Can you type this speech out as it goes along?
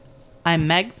I'm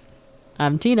Meg.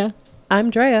 I'm Tina.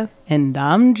 I'm Drea. And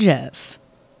I'm Jess.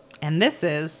 And this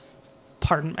is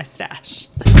Pardon My Stash.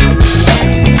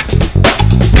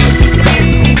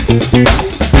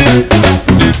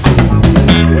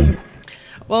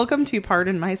 Welcome to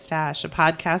Pardon My Stash, a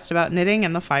podcast about knitting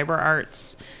and the fiber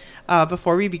arts.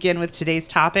 Before we begin with today's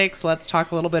topics, let's talk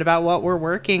a little bit about what we're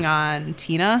working on.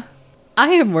 Tina? I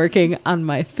am working on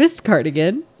my fist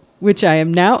cardigan, which I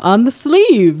am now on the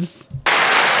sleeves.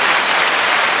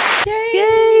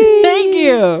 Yay! Thank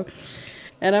you.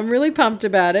 And I'm really pumped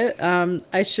about it.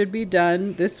 I should be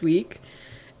done this week.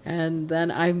 And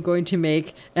then I'm going to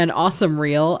make an awesome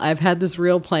reel. I've had this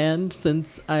reel planned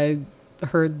since I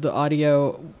heard the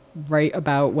audio right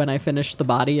about when I finished the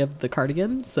body of the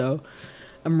cardigan. So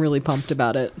I'm really pumped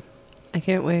about it. I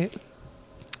can't wait.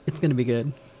 It's going to be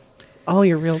good. All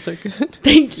your reels are good.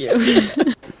 Thank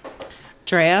you.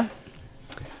 Drea?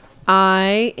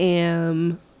 I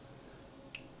am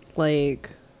like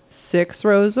 6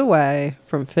 rows away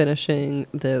from finishing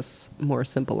this More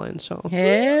Simple Line shawl.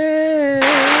 Hey.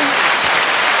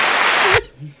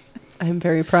 I'm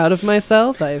very proud of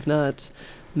myself. I have not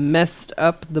messed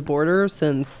up the border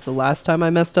since the last time I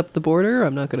messed up the border.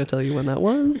 I'm not going to tell you when that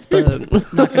was, but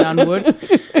Knocking on wood.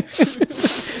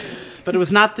 But it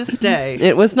was not this day.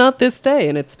 it was not this day,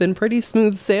 and it's been pretty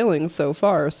smooth sailing so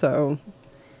far, so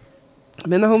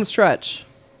I'm in the home stretch.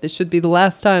 This should be the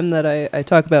last time that I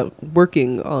talk about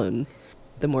working on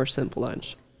the More Simple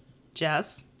Lunch.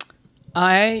 Jess?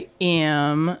 I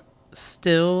am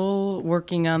still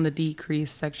working on the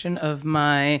decrease section of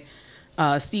my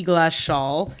sea glass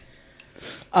shawl.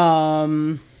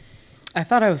 I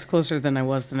thought I was closer than I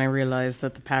was, then I realized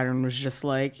that the pattern was just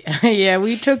like, yeah,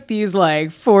 we took these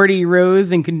like 40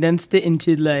 rows and condensed it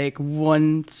into like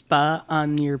one spot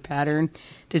on your pattern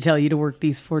to tell you to work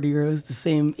these 40 rows the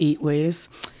same 8 ways.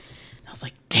 And I was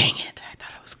like, dang it, I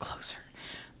thought I was closer.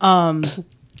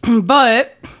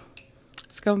 But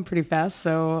it's going pretty fast,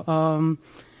 so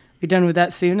be done with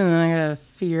that soon, and then I gotta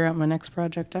figure out my next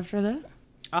project after that.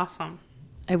 Awesome.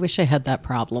 I wish I had that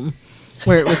problem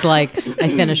where it was like I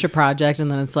finish a project and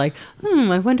then it's like,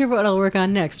 I wonder what I'll work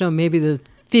on next. Oh, maybe the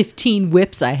 15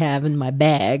 whips I have in my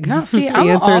bag. No, see, The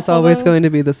answer is always going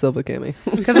to be the Silva Cami.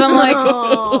 Because I'm like,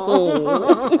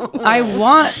 I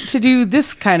want to do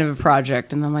this kind of a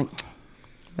project, and I'm like,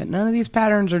 but none of these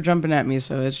patterns are jumping at me,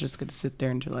 so it's just going to sit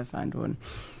there until I find one.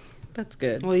 That's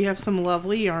good. Well, you have some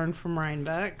lovely yarn from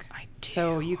Rhinebeck. I do.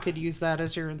 So you could use that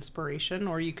as your inspiration,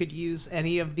 or you could use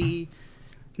any of the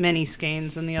many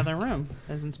skeins in the other room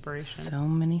as inspiration. So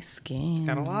many skeins.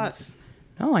 Got a lot.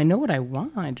 No, I know what I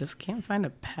want. I just can't find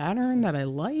a pattern that I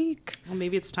like. Well,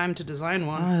 maybe it's time to design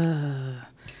one.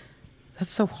 That's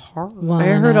so hard. I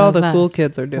heard all the cool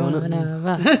kids are doing it.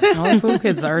 All the cool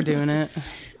kids are doing it.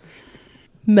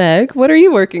 Meg, what are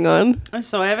you working on?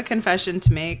 So I have a confession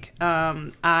to make.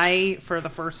 I, for the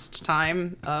first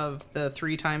time of the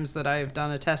 3 times that I've done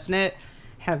a test knit,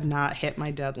 have not hit my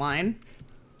deadline.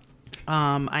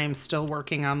 I am still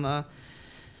working on the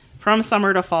From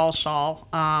Summer to Fall shawl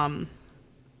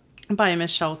by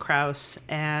Michelle Krause.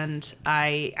 And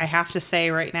I have to say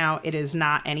right now, it is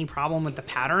not any time with the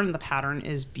pattern. The pattern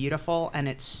is beautiful and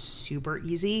it's super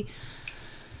easy.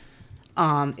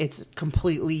 It's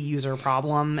completely user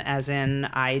problem, as in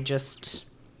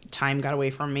time got away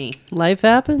from me. Life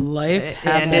happens.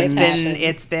 And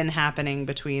it's been happening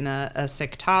between a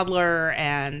sick toddler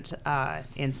and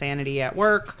insanity at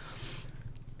work.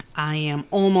 I am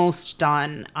almost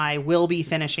done. I will be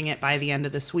finishing it by the end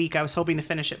of this week. I was hoping to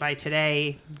finish it by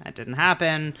today. That didn't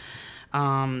happen.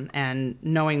 And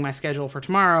knowing my schedule for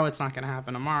tomorrow, it's not going to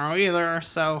happen tomorrow either.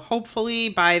 So hopefully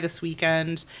by this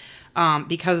weekend,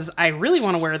 because I really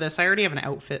want to wear this. I already have an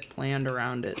outfit planned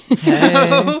around it.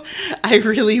 So I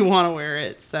really want to wear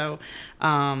it. So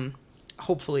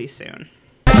hopefully soon.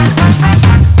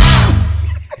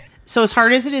 So as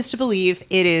hard as it is to believe,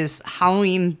 it is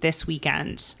Halloween this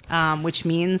weekend, which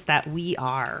means that we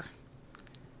are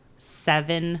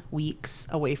 7 weeks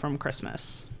away from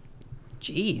Christmas.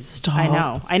 Jeez.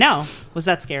 Stop. I know. Was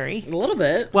that scary? A little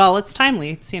bit. Well, it's timely.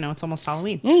 It's almost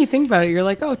Halloween. Yeah, you think about it. You're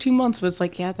like, 2 months. But it's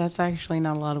like, yeah, that's actually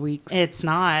not a lot of weeks. It's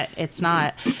not.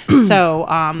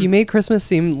 So You made Christmas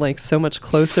seem like so much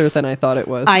closer than I thought it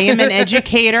was. I am an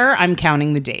educator. I'm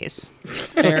counting the days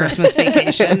till Christmas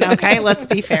vacation. Okay, let's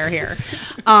be fair here.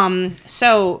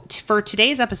 So for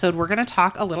today's episode, we're going to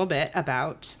talk a little bit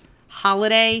about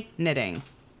holiday knitting.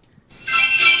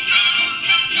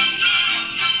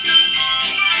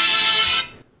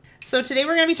 So today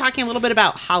we're going to be talking a little bit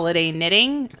about holiday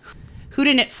knitting, who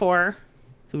to knit for,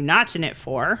 who not to knit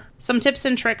for, some tips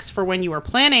and tricks for when you are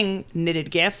planning knitted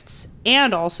gifts,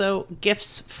 and also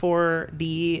gifts for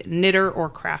the knitter or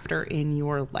crafter in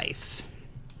your life.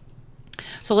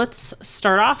 So let's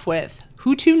start off with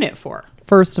who to knit for.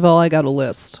 First of all, I got a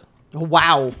list.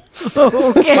 Wow.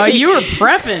 Well, you were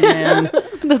prepping, man.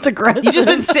 That's aggressive. You've just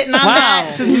been sitting on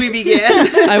that since we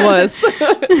began. I was.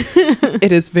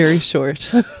 It is very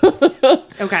short.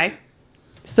 Okay.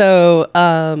 So,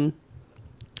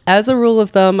 as a rule of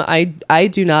thumb, I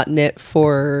do not knit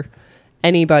for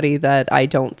anybody that I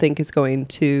don't think is going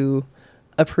to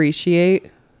appreciate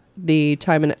the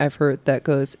time and effort that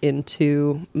goes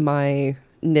into my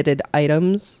knitted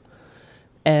items.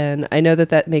 And I know that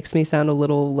that makes me sound a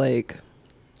little like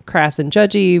crass and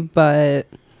judgy, but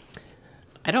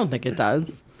I don't think it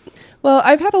does. well,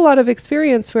 I've had a lot of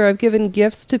experience where I've given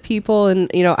gifts to people and,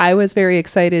 I was very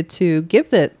excited to give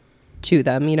that to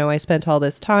them. I spent all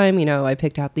this time, I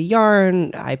picked out the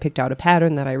yarn, I picked out a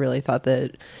pattern that I really thought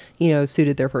that,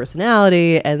 suited their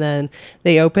personality. And then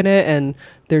they open it and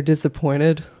they're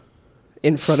disappointed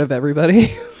in front of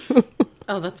everybody.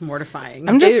 Oh, that's mortifying.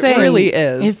 I'm just saying, It really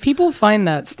is. If people find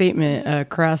that statement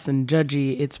crass and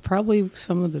judgy, it's probably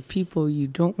some of the people you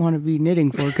don't want to be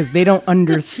knitting for because they don't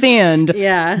understand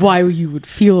Yeah. why you would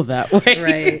feel that way.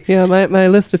 Right. Yeah, my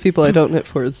list of people I don't knit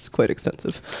for is quite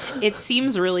extensive. It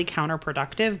seems really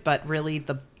counterproductive, but really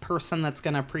the person that's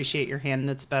going to appreciate your hand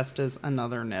knits best is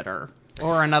another knitter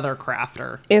or another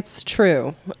crafter. It's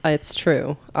true. It's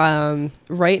true.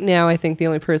 Right now, I think the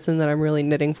only person that I'm really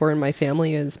knitting for in my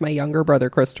family is my younger brother,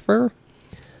 Christopher.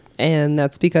 And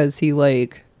that's because he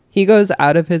goes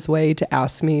out of his way to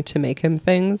ask me to make him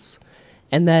things.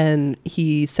 And then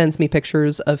he sends me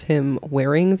pictures of him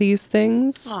wearing these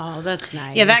things. Oh, that's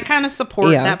nice. Yeah, that kind of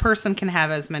support, Yeah. that person can have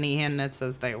as many hand knits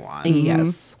as they want.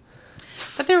 Yes.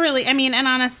 But they're really, and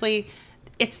honestly,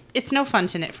 it's no fun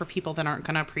to knit for people that aren't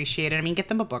going to appreciate it. Get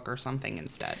them a book or something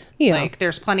instead. Yeah.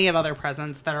 There's plenty of other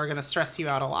presents that are going to stress you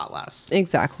out a lot less.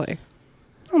 Exactly.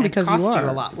 Well, because and cost you you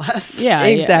are a lot less. Yeah,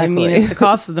 Exactly. it's the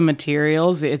cost of the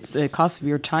materials. It's the cost of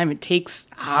your time. It takes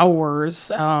hours.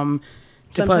 To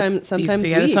Sometimes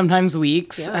together, weeks. sometimes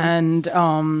weeks, Yeah. and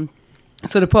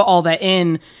so to put all that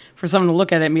in for someone to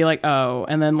look at it and be like, oh,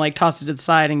 and then toss it to the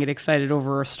side and get excited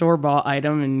over a store bought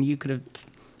item, and you could have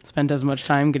spent as much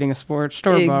time getting a store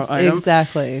bought item.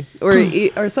 Exactly.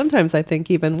 Or sometimes I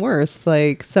think even worse,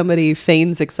 somebody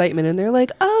feigns excitement and they're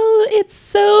like, oh, it's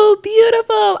so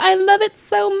beautiful. I love it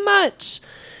so much.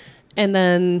 And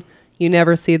then you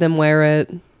never see them wear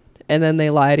it. And then they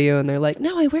lie to you and they're like,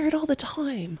 no, I wear it all the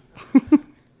time.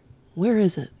 Where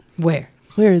is it? Where?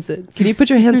 Where is it? Can you put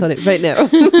your hands on it right now?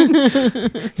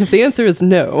 If the answer is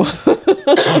no.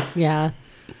 Yeah.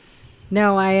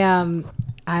 No,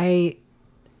 I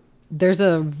there's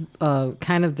a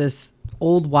kind of this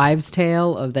old wives'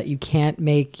 tale of that you can't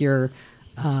make your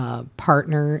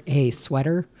partner a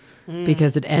sweater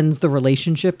because it ends the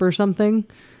relationship or something.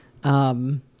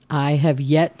 I have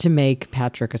yet to make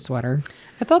Patrick a sweater.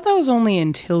 I thought that was only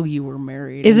until you were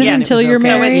married. Is it Yes. until you're So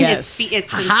married? it's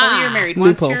until you're married.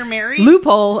 Once Loophole. you're married,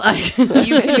 Loophole.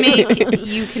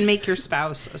 you can make your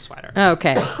spouse a sweater.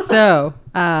 Okay, so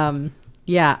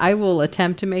yeah, I will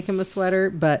attempt to make him a sweater,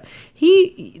 but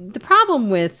the problem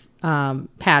with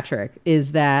Patrick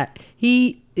is that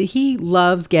he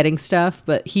loves getting stuff,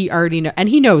 but he already know, and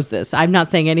he knows this. I'm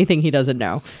not saying anything he doesn't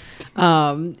know.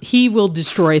 He will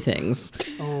destroy things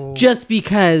just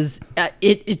because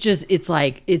it's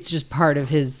just part of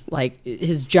his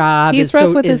his job. He's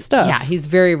rough with his stuff. Yeah, he's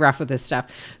very rough with his stuff.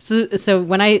 So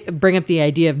when I bring up the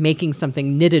idea of making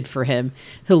something knitted for him,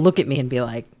 he'll look at me and be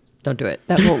like, "Don't do it.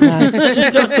 That won't last.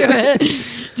 Just don't do it.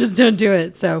 Just don't do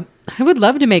it." So I would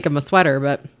love to make him a sweater,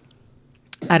 but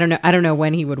I don't know. I don't know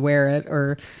when he would wear it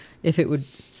or if it would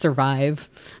survive.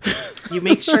 You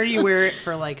make sure you wear it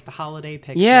for the holiday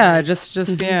pictures. Yeah, just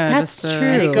That's just, true.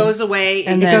 And it goes away.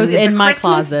 And it then goes it's in a my Christmas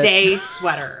closet. Day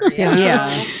sweater.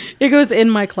 Yeah. It goes in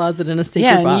my closet in a secret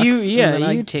Yeah, and box. then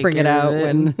I you take bring it care out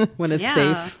of it. when it's Yeah.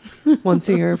 safe. Once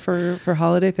a year for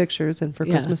holiday pictures and for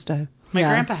Yeah. Christmas Day. My Yeah.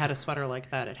 grandpa had a sweater like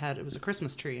that. It was a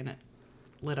Christmas tree and it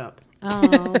lit up.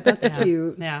 Oh, that's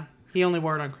cute. Yeah. He only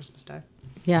wore it on Christmas Day.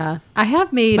 Yeah, I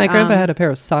have made. My grandpa had a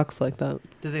pair of socks like that.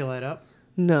 Did they light up?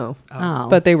 No. Oh,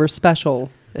 But they were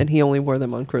special and he only wore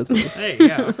them on Christmas. Hey,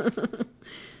 yeah.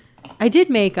 I did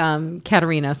make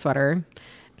Katerina sweater.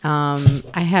 I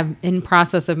have in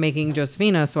process of making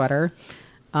Josefina a sweater.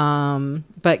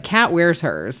 But Kat wears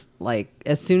hers. Like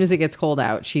as soon as it gets cold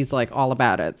out, she's like all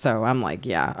about it. So I'm like,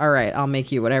 yeah, all right, I'll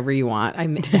make you whatever you want.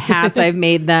 The hats I've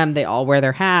made them. They all wear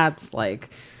their hats. Like,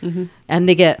 and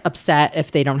they get upset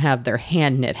if they don't have their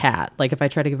hand knit hat. Like if I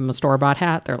try to give them a store-bought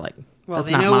hat, they're like, Well, that's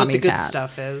they not know what the mommy's good hat.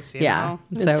 stuff is. You Yeah,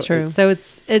 know? It's true. So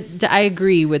I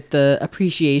agree with the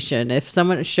appreciation. If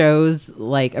someone shows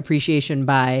like appreciation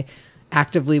by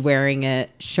actively wearing it,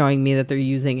 showing me that they're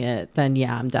using it, then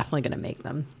yeah, I'm definitely going to make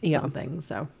them something.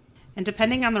 So, And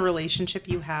depending on the relationship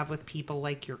you have with people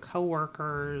like your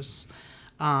coworkers,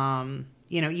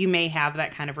 you may have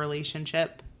that kind of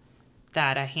relationship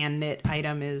that a hand knit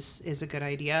item is a good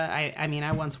idea. I mean,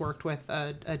 I once worked with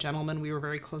a gentleman. We were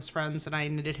very close friends, and I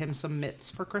knitted him some mitts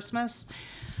for Christmas.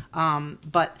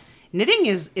 But knitting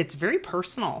it's very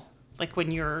personal. Like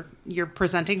when you're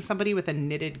presenting somebody with a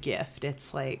knitted gift,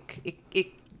 it's like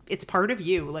it's part of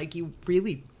you. Like you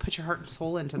really put your heart and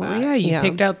soul into that. Well, yeah, you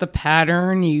picked out the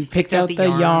pattern, you picked out the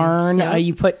yarn,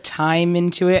 you put time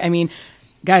into it. I mean,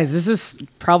 guys, this is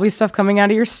probably stuff coming out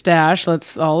of your stash.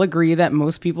 Let's all agree that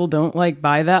most people don't like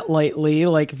buy that lightly.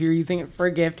 Like if you're using it for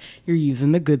a gift, you're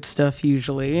using the good stuff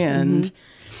usually. And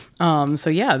so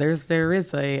yeah, there is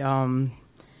a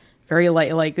very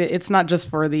light, like it's not just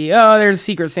for there's a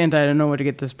Secret Santa. I don't know what to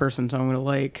get this person, so I'm gonna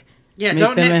like make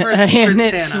don't them knit for a a Secret hand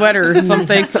knit Santa. sweater or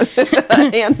something.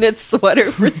 A hand knit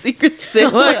sweater for Secret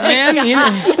Santa. Look, man, you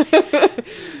know.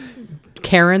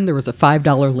 Karen, there was a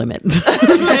 $5 limit.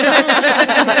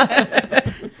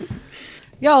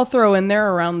 Yeah, I'll throw in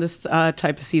there around this type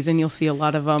of season. You'll see a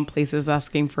lot of places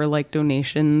asking for like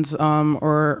donations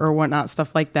or whatnot,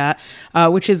 stuff like that,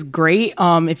 which is great.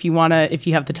 If you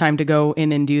have the time to go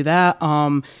in and do that,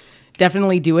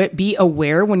 definitely do it. Be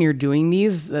aware when you're doing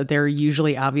these. They're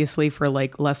usually obviously for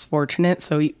like less fortunate.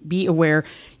 So be aware.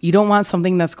 You don't want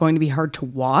something that's going to be hard to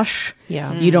wash.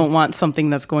 Yeah. You don't want something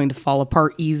that's going to fall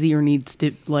apart easy or needs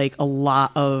to like a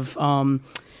lot of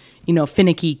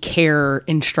finicky care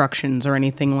instructions or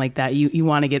anything like that. You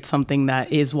want to get something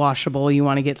that is washable. You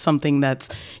want to get something that's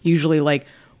usually like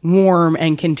warm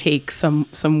and can take some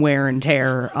wear and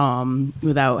tear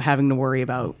without having to worry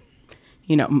about,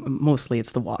 mostly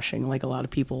it's the washing. Like a lot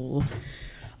of people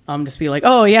just be like,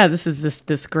 oh yeah, this is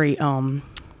this great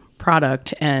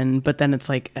product. But then it's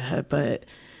like, but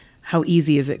how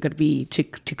easy is it going to be to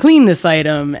clean this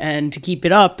item and to keep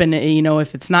it up? And,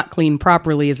 if it's not cleaned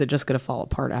properly, is it just going to fall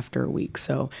apart after a week?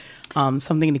 So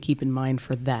something to keep in mind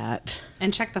for that.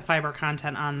 And check the fiber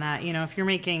content on that. If you're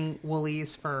making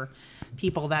woolies for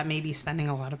people that may be spending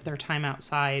a lot of their time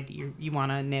outside, you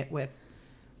want to knit with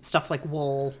stuff like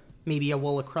wool, maybe a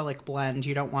wool acrylic blend.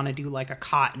 You don't want to do like a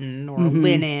cotton or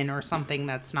linen or something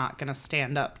that's not going to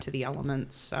stand up to the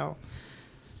elements. So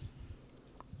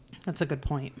that's a good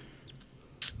point.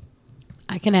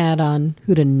 I can add on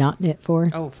who to not knit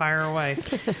for. Oh, fire away.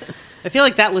 I feel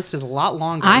like that list is a lot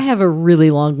longer. I have a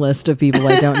really long list of people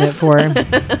I don't knit for.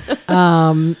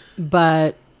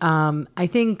 But I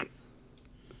think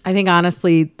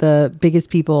honestly, the biggest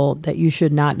people that you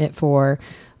should not knit for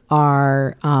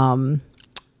are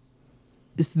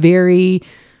very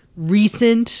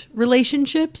recent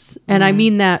relationships. And I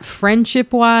mean that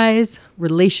friendship wise,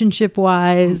 relationship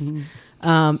wise,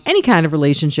 any kind of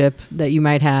relationship that you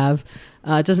might have.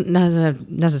 It doesn't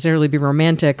necessarily be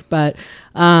romantic, but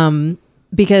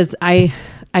because I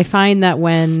find that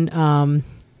when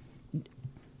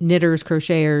knitters,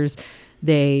 crocheters,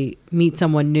 they meet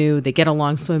someone new, they get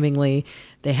along swimmingly,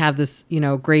 they have this,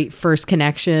 great first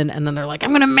connection, and then they're like, I'm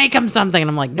going to make them something. And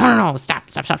I'm like, no, stop.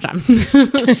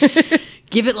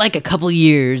 Give it like a couple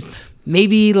years,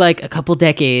 maybe like a couple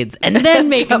decades, and then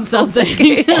make them something.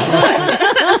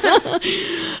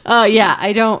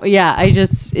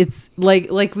 It's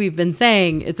like we've been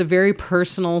saying, it's a very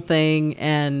personal thing.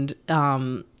 And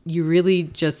you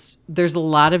really there's a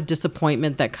lot of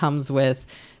disappointment that comes with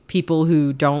people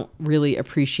who don't really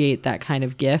appreciate that kind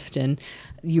of gift. And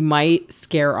you might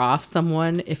scare off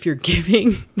someone if you're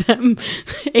giving them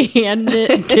a hand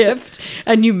knit gift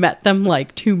and you met them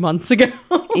like 2 months ago.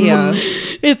 Yeah.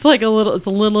 It's a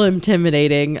little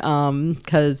intimidating.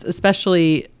 Cause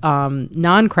especially,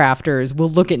 non-crafters will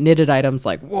look at knitted items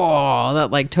like, whoa, that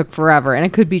like took forever. And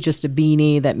it could be just a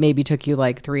beanie that maybe took you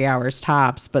like 3 hours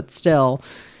tops, but still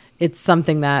it's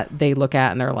something that they look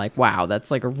at and they're like, wow, that's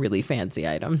like a really fancy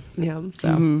item. Yeah. So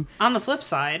On the flip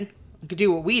side, we could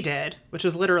do what we did, which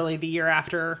was literally the year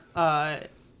after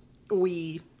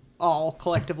we all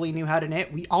collectively knew how to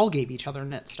knit. We all gave each other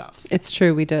knit stuff. It's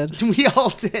true, we did. We all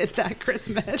did that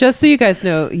Christmas. Just so you guys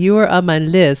know, you are on my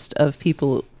list of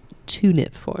people to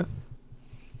knit for.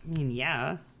 I mean,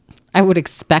 yeah. I would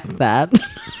expect that.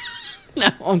 No,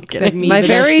 I'm kidding. me, My but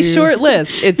very that's you. short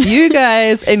list. It's you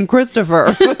guys and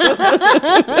Christopher.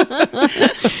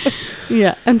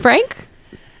 Yeah. And Frank?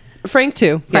 Frank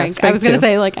too. Frank. Yes, I was going to too.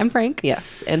 say, like, I'm Frank.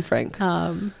 Yes, and Frank.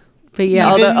 But yeah.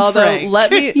 although Frank.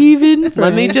 let me Even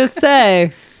let me just say,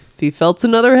 if he felt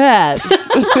another hat,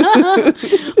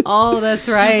 Oh, that's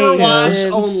right. Super you wash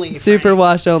did. only. super Frank.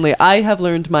 wash only. I have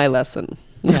learned my lesson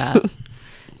Yeah.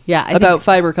 Yeah. I about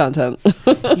fiber content.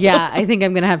 yeah, I think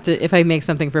I'm gonna have to. If I make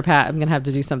something for Pat, I'm gonna have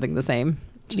to do something the same,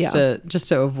 just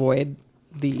to avoid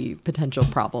the potential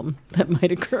problem that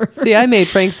might occur. See, I made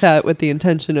Frank's hat with the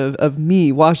intention of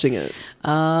me washing it.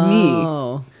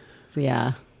 Oh,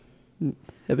 yeah.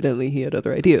 Evidently, he had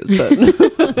other ideas, but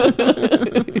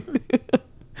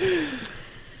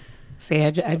See,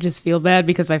 I just feel bad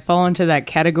because I fall into that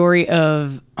category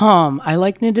of I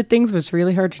like knitted things, but it's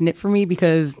really hard to knit for me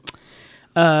because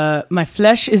my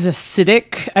flesh is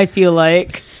acidic, I feel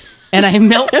like, and I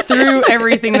melt through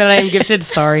everything that I am gifted.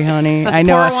 Sorry, honey. Let's I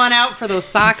know pour one out for those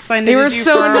socks I they were knitted you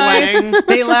so for our nice. wedding.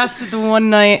 They lasted the one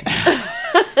night.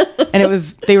 And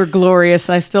they were glorious.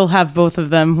 I still have both of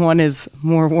them. One is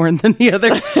more worn than the other.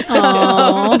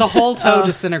 The whole toe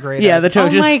disintegrated. Yeah, the toe Oh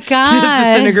just, my just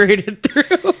God. disintegrated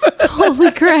through.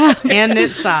 Holy crap! and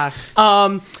knit socks.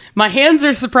 My hands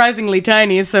are surprisingly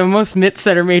tiny, so most mitts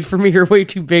that are made for me are way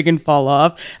too big and fall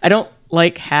off. I don't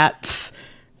like hats,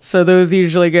 so those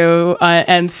usually go.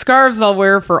 And scarves I'll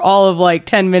wear for all of like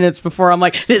 10 minutes before I'm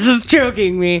like, this is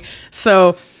choking me.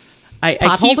 So I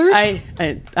keep, holders?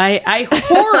 I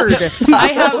hoard.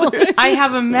 I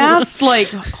have amassed like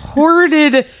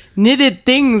hoarded knitted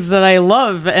things that I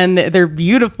love, and they're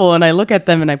beautiful. And I look at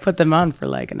them and I put them on for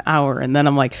like an hour, and then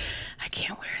I'm like, I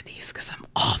can't wear these because I'm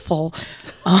awful.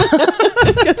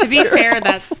 To be fair,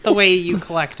 that's the way you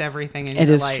collect everything in It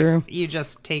your is life. true. You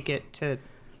just take it to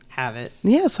have it.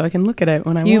 Yeah, so I can look at it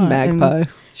when I you want. magpie.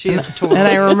 She is totally. And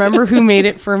I remember who made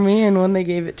it for me and when they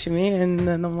gave it to me, and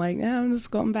then I'm like, I'm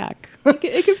just going back.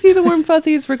 It gives you the warm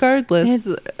fuzzies regardless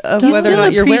of You whether or still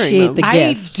not you're wearing appreciate them. the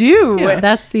I gift. do. Yeah.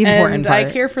 That's the important and part. I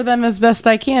care for them as best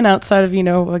I can outside of,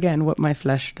 again, what my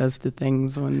flesh does to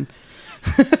things when...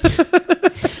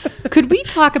 Could we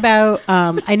talk about?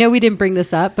 I know we didn't bring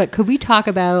this up, but could we talk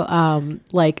about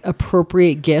like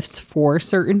appropriate gifts for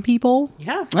certain people?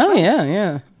 yeah. Oh,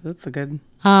 yeah. That's a good...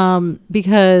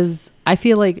 Because I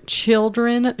feel like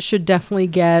children should definitely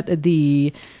get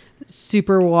the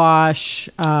superwash,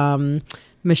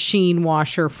 machine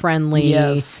washer friendly.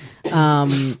 Yes.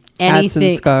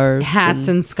 Anything, scarves hats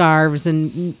and- and scarves,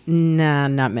 and nah,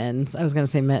 not mittens. I was gonna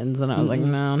say mittens, and I was like,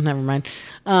 no, never mind.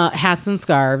 Hats and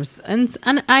scarves, and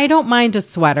I don't mind a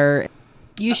sweater.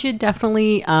 You should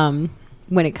definitely,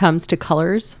 when it comes to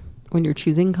colors, when you're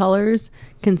choosing colors,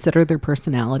 consider their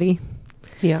personality.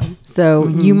 Yeah. So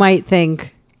you might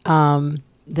think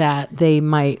that they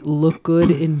might look good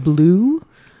in blue,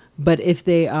 but if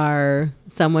they are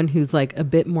someone who's like a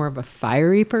bit more of a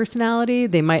fiery personality,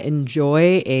 they might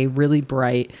enjoy a really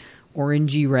bright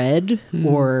orangey red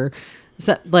or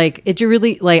so, like it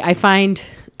really like I find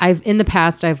in the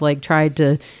past I've like tried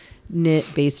to knit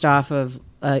based off of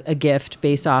a gift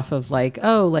based off of like,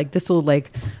 oh, like this will like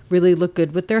really look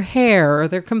good with their hair or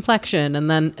their complexion,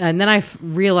 and then I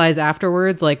realize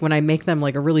afterwards, like when I make them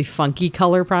like a really funky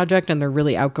color project and they're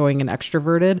really outgoing and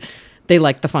extroverted, they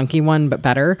like the funky one but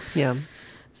better. Yeah.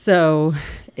 So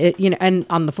it, and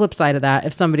on the flip side of that,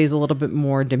 if somebody's a little bit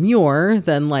more demure,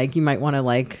 then like you might want to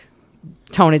like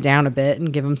tone it down a bit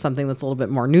and give them something that's a little bit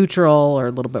more neutral or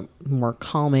a little bit more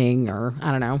calming, or I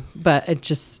don't know. But it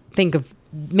just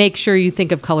make sure you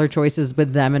think of color choices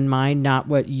with them in mind, not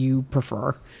what you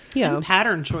prefer. Yeah. And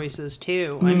pattern choices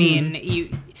too. I mean,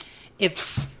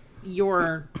 if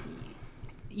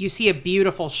you see a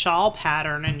beautiful shawl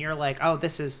pattern and you're like, oh,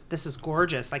 this is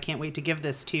gorgeous. I can't wait to give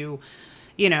this to,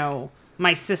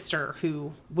 my sister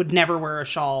who would never wear a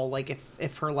shawl, like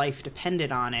if her life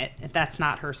depended on it. If that's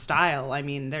not her style, I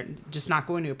mean, they're just not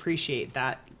going to appreciate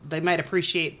that. They might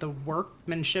appreciate the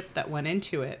workmanship that went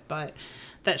into it, but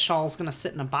that shawl's going to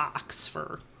sit in a box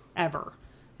forever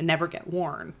and never get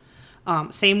worn.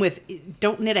 Same with,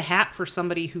 don't knit a hat for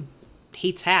somebody who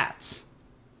hates hats.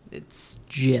 It's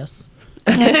Yes.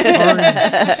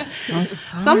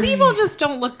 some people just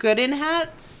don't look good in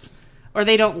hats, or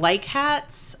they don't like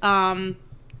hats,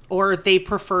 or they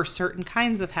prefer certain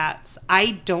kinds of hats.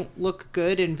 I don't look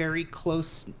good in very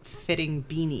close fitting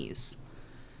beanies,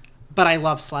 but I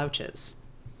love slouches.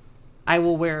 I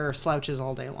will wear slouches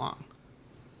all day long.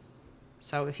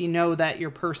 So if you know that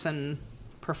your person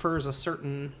prefers a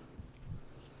certain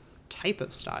type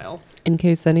of style. In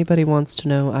case anybody wants to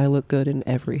know, I look good in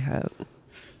every hat.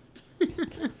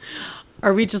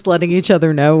 Are we just letting each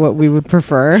other know what we would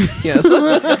prefer Yes.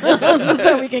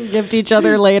 so we can gift each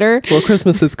other later? Well,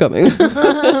 Christmas is coming.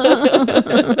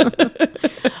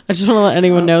 I just want to let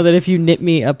anyone know that if you knit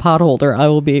me a pot holder, I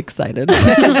will be excited. So,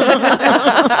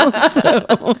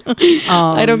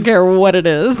 I don't care what it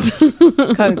is.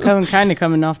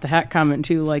 Coming off the hat comment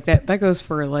too, like that goes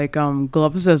for like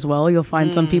gloves as well. You'll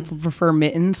find some people prefer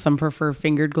mittens, some prefer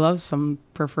fingered gloves, some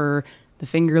prefer the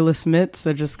fingerless mitts.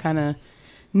 So just kind of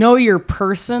know your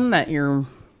person that you're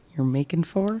making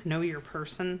for. Know your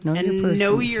person. Know and your person.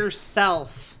 know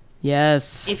yourself.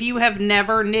 Yes. If you have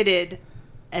never knitted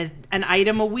as an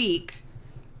item a week,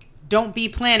 don't be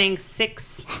planning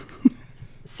six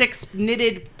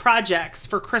knitted projects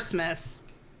for Christmas.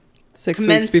 6 weeks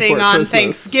Commencing before on Christmas.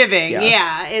 Thanksgiving.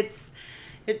 Yeah.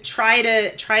 Try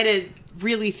to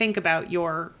really think about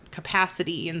your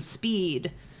capacity and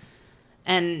speed.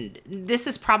 And this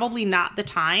is probably not the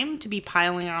time to be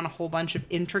piling on a whole bunch of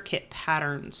intricate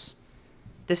patterns.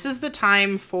 This is the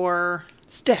time for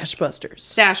Stash busters.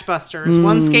 stash busters,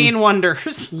 one skein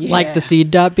wonders. Like the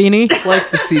seed dot beanie. Like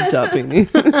the seed top beanie.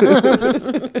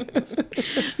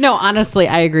 No, honestly,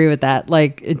 I agree with that.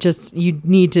 Like, it just, you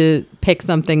need to pick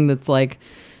something that's like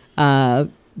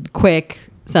quick,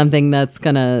 something that's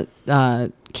gonna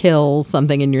kill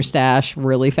something in your stash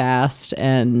really fast,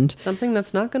 and Something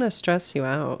that's not going to stress you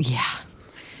out. yeah.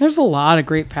 There's a lot of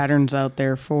great patterns out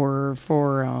there for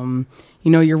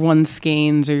your one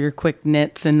skeins or your quick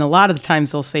knits, and a lot of the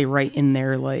times they'll say right in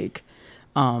there like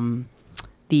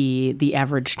the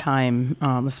average time,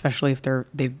 especially if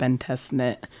they've been test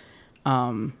knit,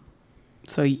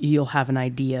 so you'll have an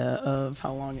idea of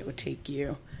how long it would take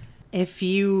you. If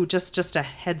you just a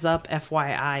heads up,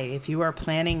 FYI, if you are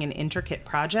planning an intricate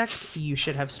project, you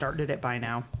should have started it by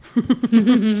now.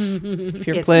 If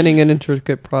you're It's- planning an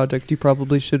intricate project, you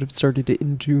probably should have started it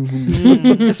in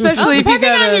June. Especially if you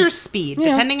Depending got on your speed.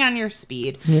 Yeah. Depending on your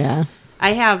speed. Yeah.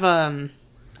 I have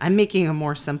I'm making a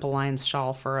more simple lines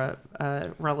shawl for a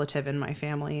relative in my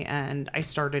family, and I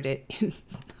started it in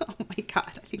oh my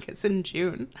god, I think it's in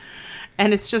June.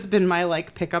 And it's just been my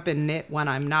like pick up and knit when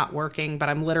I'm not working, but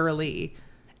I'm literally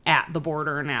at the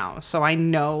border now. So I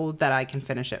know that I can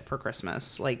finish it for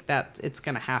Christmas. Like that it's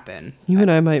gonna happen. You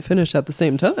and I might finish at the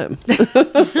same time.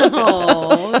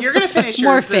 Oh, You're gonna finish yours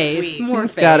more this faith. week. More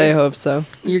faith. God, I hope so.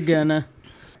 you're gonna.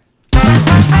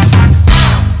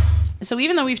 So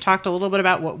even though we've talked a little bit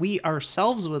about what we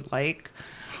ourselves would like,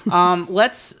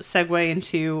 let's segue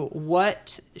into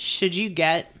what should you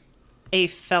get a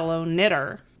fellow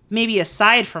knitter? Maybe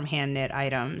aside from hand knit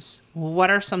items, what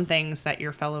are some things that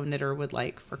your fellow knitter would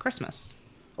like for Christmas?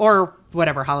 Or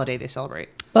whatever holiday they celebrate.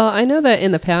 Well, I know that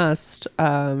in the past,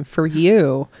 for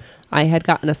you, I had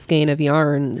gotten a skein of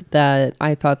yarn that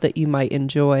I thought that you might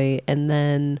enjoy, and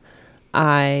then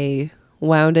I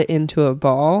wound it into a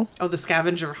ball. Oh, the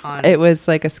scavenger hunt. It was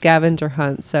like a scavenger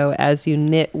hunt. So as you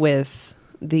knit with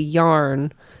the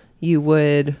yarn, you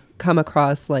would come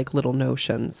across like little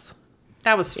notions.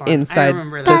 That was fun. Inside I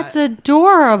remember that. That's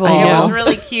adorable. I It know. was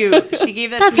really cute. She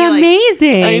gave that That's to me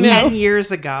amazing. I like know. 10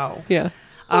 years ago. Yeah.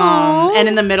 And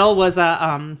in the middle was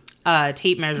a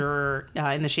tape measure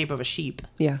in the shape of a sheep.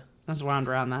 Yeah. I was wound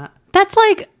around that. That's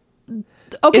like,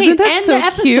 okay, Isn't that end so the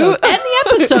episode. cute? End the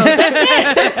episode. That's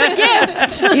it.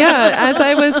 That's the gift. Yeah. As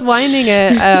I was winding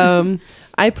it,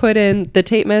 I put in the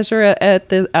tape measure at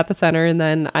the center, and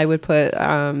then I would put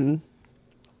I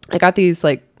got these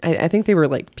like I think they were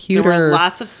like There pewter were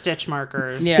lots of stitch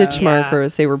markers. stitch Yeah.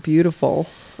 markers. They were beautiful.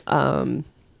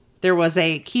 There was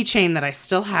a keychain that I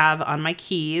still have on my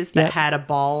keys that Yep. had a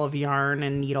ball of yarn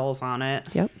and needles on it.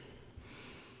 Yep.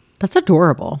 That's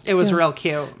adorable. It was real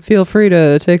cute. Feel free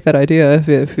to take that idea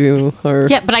if you are.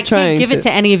 Yeah, but I can't trying give it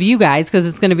to any of you guys because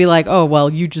it's going to be like, oh,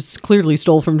 well, you just clearly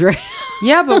stole from Dre.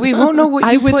 Yeah, but we won't know what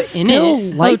I you would put in still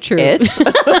it. like true. it.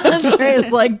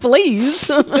 Dre's like, please.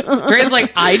 Dre's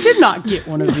like, I did not get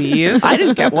one of these. I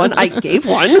didn't get one. I gave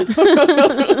one.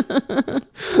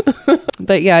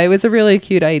 But yeah, it was a really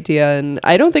cute idea, and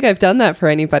I don't think I've done that for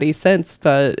anybody since.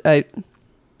 But I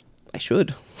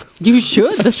should. You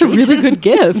should. That's a really good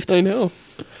gift. I know.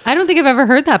 I don't think I've ever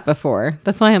heard that before.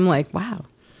 That's why I'm like, wow.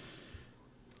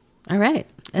 All right.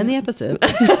 End the episode.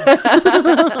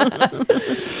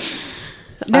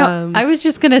 No, I was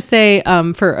just going to say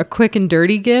for a quick and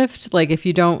dirty gift, like if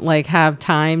you don't like have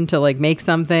time to like make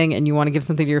something and you want to give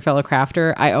something to your fellow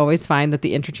crafter, I always find that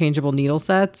the interchangeable needle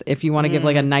sets, if you want to give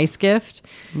like a nice gift,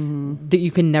 that you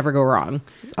can never go wrong.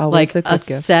 Always like a good a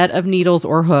gift. set of needles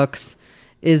or hooks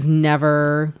is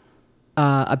never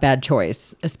a bad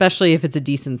choice, especially if it's a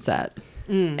decent set.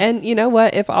 And you know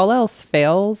what? If all else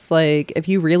fails, like if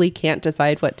you really can't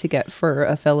decide what to get for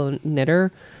a fellow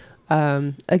knitter,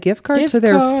 a gift card Gift to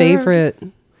their card. favorite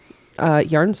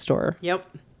yarn store. Yep.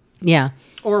 Yeah.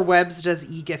 Or Webb's does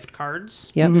e-gift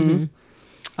cards. Yep.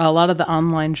 A lot of the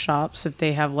online shops, if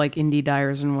they have like indie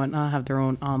dyers and whatnot, have their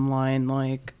own online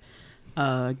like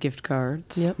gift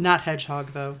cards. Yep. Not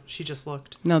Hedgehog, though. She just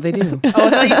looked. No, they do. Oh, I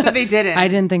thought you said they didn't. I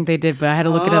didn't think they did, but I had to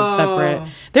look it up Oh. separate.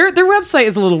 Their website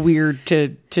is a little weird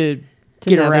to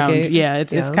get around. navigate. Yeah,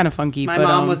 it's Yeah. kind of funky. My but,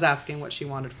 mom was asking what she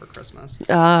wanted for Christmas.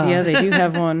 Yeah, they do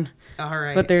have one, All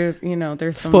right. but there's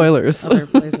some Spoilers. Other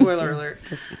places Spoiler too.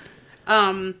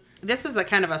 alert. This is a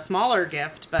kind of a smaller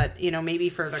gift, but maybe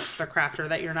for the crafter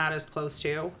that you're not as close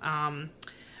to.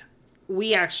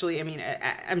 We actually,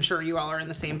 I'm sure you all are in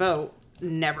the same boat.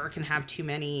 Never can have too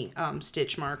many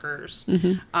stitch markers.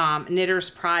 Knitter's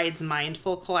Pride's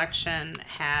Mindful collection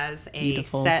has a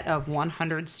Beautiful. set of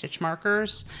 100 stitch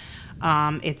markers.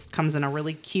 It comes in a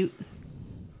really cute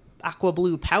aqua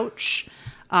blue pouch.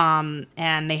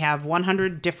 And they have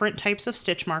 100 different types of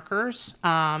stitch markers.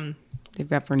 They've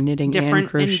got for knitting and Different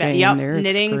crochet yep, in there. It's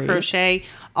knitting, great. crochet,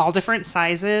 all different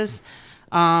sizes.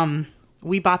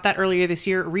 We bought that earlier this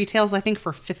year. It retails, I think,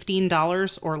 for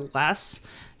 $15 or less.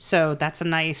 So that's a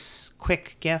nice,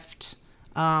 quick gift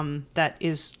that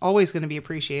is always going to be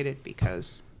appreciated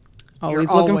because Always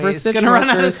you're looking for always stitch gonna run out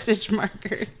of markers. stitch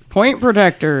markers. Point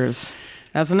protectors.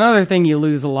 That's another thing you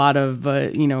lose a lot of,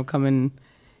 but come in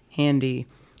handy.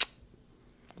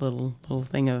 Little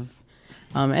thing of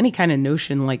any kind of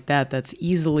notion like that's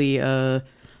easily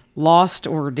lost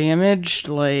or damaged.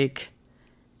 Like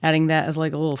adding that as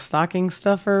like a little stocking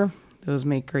stuffer. Those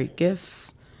make great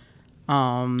gifts.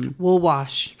 Wool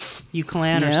wash,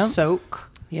 Eucalan or Yeah.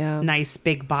 soak. Yeah. Nice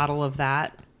big bottle of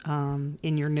that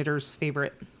in your knitter's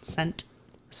favorite scent.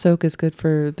 Soak is good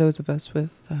for those of us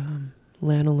with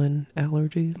lanolin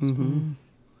allergies.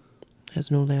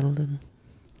 Has no lanolin.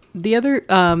 The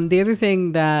other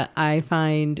thing that I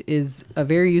find is a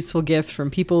very useful gift from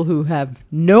people who have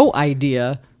no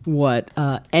idea what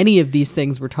any of these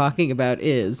things we're talking about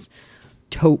is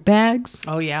tote bags.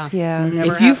 Oh, yeah. Yeah.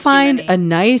 Never If you have too find many. a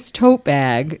nice tote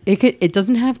bag, it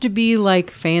doesn't have to be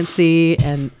like fancy.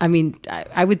 And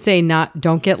I would say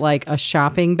don't get like a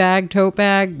shopping bag tote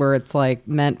bag where it's like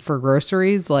meant for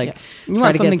groceries. Like You try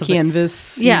want to get something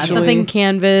canvas. Yeah, usually. something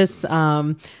canvas. Maybe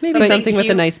Something something with a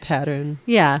cute. nice pattern.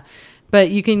 Yeah. But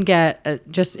you can get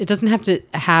it doesn't have to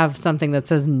have something that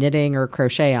says knitting or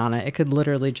crochet on it. It could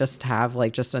literally just have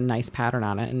like just a nice pattern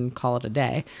on it and call it a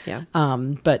day. Yeah.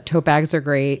 But tote bags are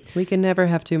great. We can never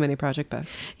have too many project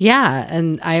bags. Yeah.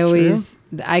 And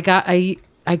I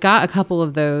got a couple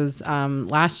of those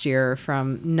last year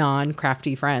from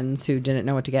non-crafty friends who didn't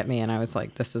know what to get me, and I was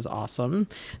like, "This is awesome!"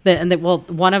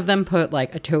 One of them put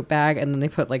like a tote bag, and then they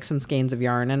put like some skeins of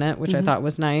yarn in it, which I thought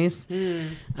was nice.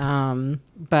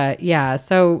 But yeah,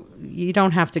 so you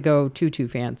don't have to go too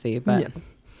fancy, but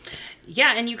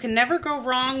Yeah, and you can never go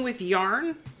wrong with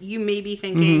yarn. You may be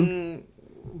thinking,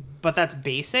 but that's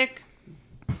basic.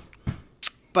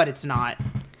 But it's not.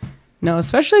 No,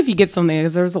 especially if you get something,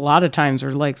 because there's a lot of times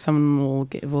where like someone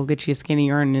will get you a skinny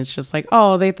yarn and it's just like,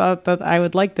 oh, they thought that I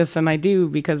would like this, and I do,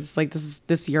 because it's like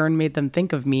this yarn made them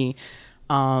think of me.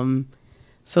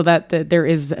 So that there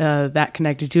is that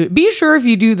connected to it. Be sure if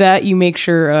you do that, you make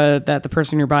sure that the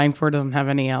person you're buying for doesn't have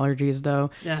any allergies, though,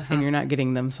 and you're not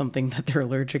getting them something that they're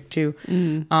allergic to.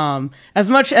 As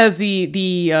much as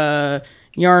the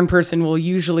yarn person will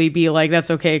usually be like,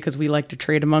 that's okay because we like to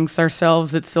trade amongst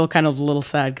ourselves, it's still kind of a little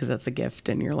sad because that's a gift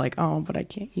and you're like, oh, but I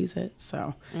can't use it.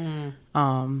 So,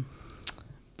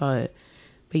 but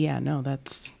yeah, no,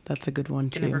 that's a good one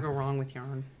You can never too. go wrong with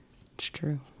yarn. It's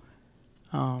true.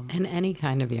 and any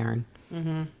kind of yarn.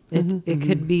 It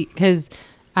could be, because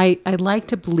I like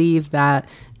to believe that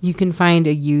you can find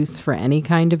a use for any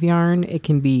kind of yarn. It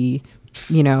can be,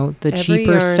 the Every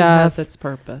cheaper yarn has stuff, its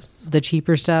purpose. the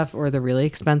cheaper stuff, or the really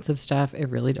expensive stuff.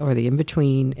 Or the in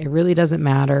between. It really doesn't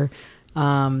matter.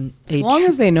 As long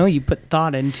as they know you put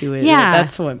thought into it, Yeah.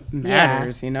 that's what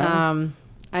matters,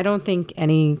 I don't think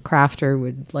any crafter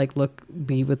would look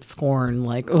me with scorn,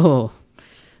 like, oh,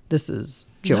 this is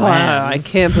Joanne. I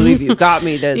can't believe you got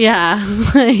me this. Yeah,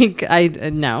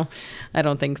 no, I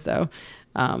don't think so.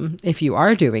 If you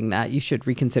are doing that, you should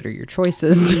reconsider your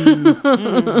choices.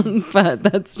 But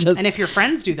that's just, And if your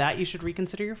friends do that, you should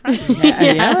reconsider your friends.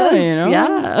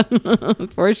 yeah,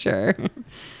 for sure.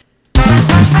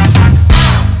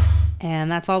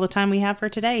 And that's all the time we have for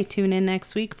today. Tune in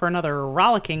next week for another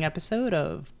rollicking episode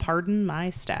of Pardon My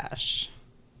Stash.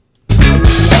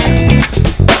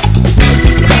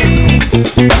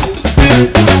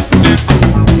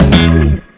 Thank you.